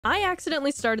I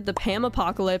accidentally started the Pam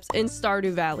apocalypse in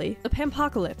Stardew Valley. The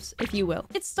PAMPOCALYPSE, if you will.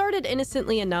 It started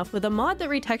innocently enough with a mod that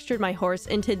retextured my horse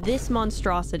into this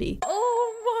monstrosity.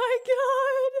 Oh my god!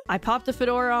 I popped a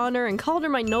fedora on her and called her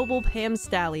my noble Pam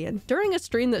Stallion. During a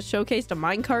stream that showcased a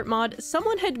minecart mod,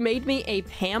 someone had made me a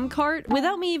Pam cart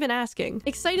without me even asking.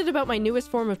 Excited about my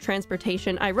newest form of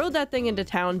transportation, I rode that thing into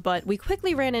town, but we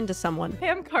quickly ran into someone.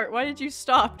 Pam cart, why did you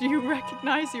stop? Do you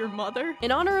recognize your mother?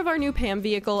 In honor of our new Pam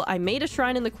vehicle, I made a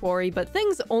shrine in the quarry, but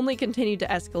things only continued to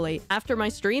escalate. After my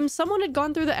stream, someone had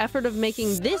gone through the effort of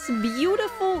making this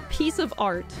beautiful piece of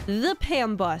art. The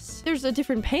Pam bus. There's a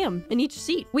different Pam in each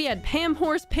seat. We had Pam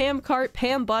horse, Pam cart,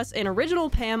 Pam bus, and original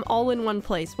Pam all in one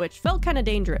place, which felt kind of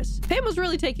dangerous. Pam was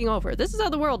really taking over. This is how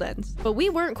the world ends. But we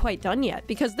weren't quite done yet,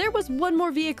 because there was one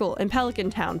more vehicle in Pelican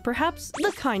Town, perhaps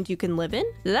the kind you can live in.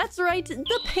 That's right,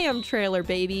 the Pam trailer,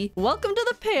 baby. Welcome to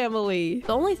the Family.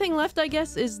 The only thing left, I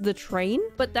guess, is the train,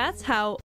 but that's how